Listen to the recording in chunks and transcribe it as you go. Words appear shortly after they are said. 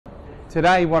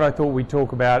today what I thought we'd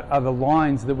talk about are the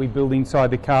lines that we build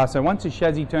inside the car. So once the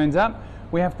chassis turns up,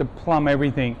 we have to plumb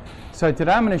everything. So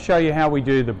today I'm going to show you how we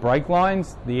do the brake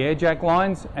lines, the air jack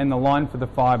lines, and the line for the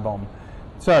firebomb.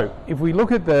 So if we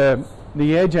look at the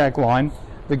air jack line,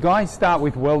 the guys start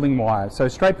with welding wire. So a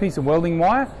straight piece of welding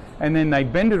wire, and then they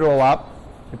bend it all up,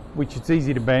 which it's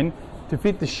easy to bend, to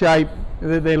fit the shape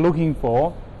that they're looking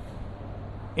for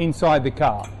inside the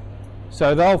car.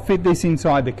 So they'll fit this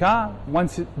inside the car.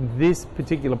 Once this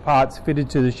particular part's fitted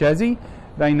to the chassis,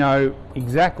 they know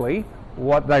exactly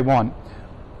what they want.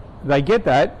 They get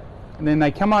that, and then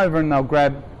they come over and they'll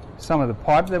grab some of the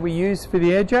pipe that we use for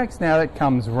the air jacks. Now that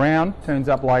comes round, turns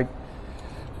up like,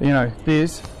 you know,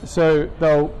 this. So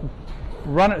they'll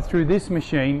run it through this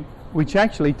machine, which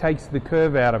actually takes the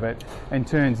curve out of it and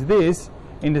turns this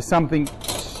into something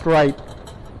straight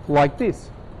like this.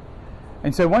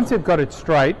 And so once they've got it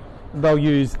straight, they'll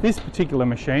use this particular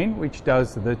machine, which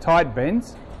does the tight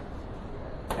bends,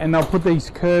 and they'll put these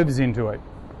curves into it.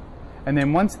 And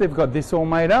then once they've got this all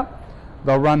made up,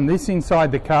 they'll run this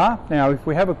inside the car. Now if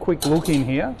we have a quick look in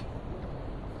here,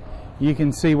 you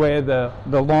can see where the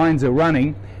lines are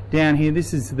running. Down here,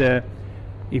 this is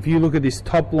if you look at this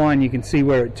top line, you can see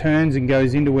where it turns and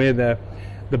goes into where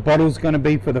the bottle's going to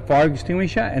be for the fire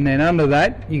extinguisher, and then under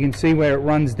that you can see where it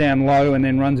runs down low and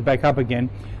then runs back up again.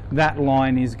 That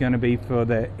line is going to be for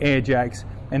the air jacks,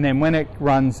 and then when it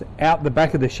runs out the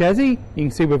back of the chassis, you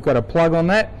can see we've got a plug on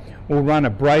that. We'll run a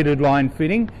braided line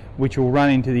fitting which will run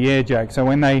into the air jack. So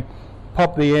when they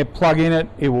pop the air plug in it,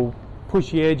 it will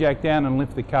push the air jack down and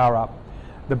lift the car up.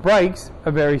 The brakes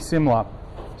are very similar,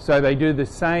 so they do the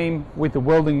same with the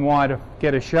welding wire to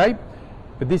get a shape,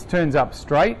 but this turns up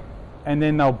straight, and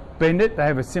then they'll bend it. They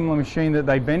have a similar machine that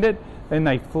they bend it, then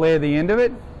they flare the end of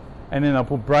it, and then they'll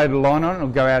put braided line on it and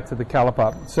it'll go out to the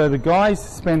caliper. So the guys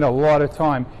spend a lot of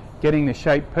time getting the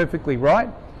shape perfectly right.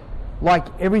 Like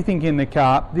everything in the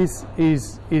car, this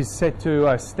is set to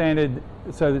a standard,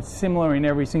 so it's similar in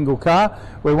every single car,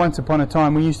 where once upon a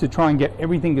time we used to try and get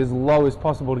everything as low as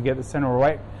possible to get the center of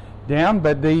weight down,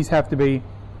 but these have to be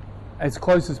as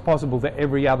close as possible to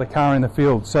every other car in the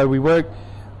field. So we work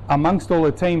amongst all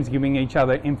the teams giving each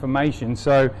other information.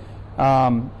 So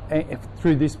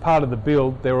through this part of the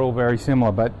build, they're all very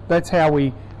similar, but that's how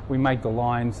we make the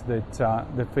lines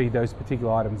that feed those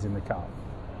particular items in the car.